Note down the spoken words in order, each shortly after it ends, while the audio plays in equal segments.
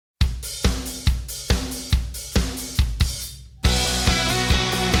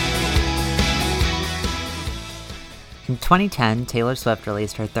In 2010, Taylor Swift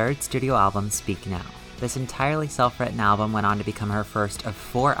released her third studio album, Speak Now. This entirely self-written album went on to become her first of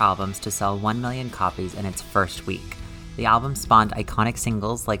 4 albums to sell 1 million copies in its first week. The album spawned iconic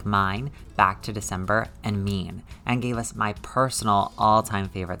singles like Mine, Back to December, and Mean, and gave us my personal all-time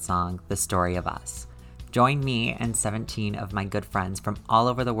favorite song, The Story of Us. Join me and 17 of my good friends from all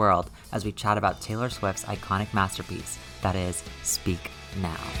over the world as we chat about Taylor Swift's iconic masterpiece, that is, Speak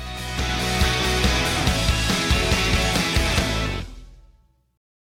Now.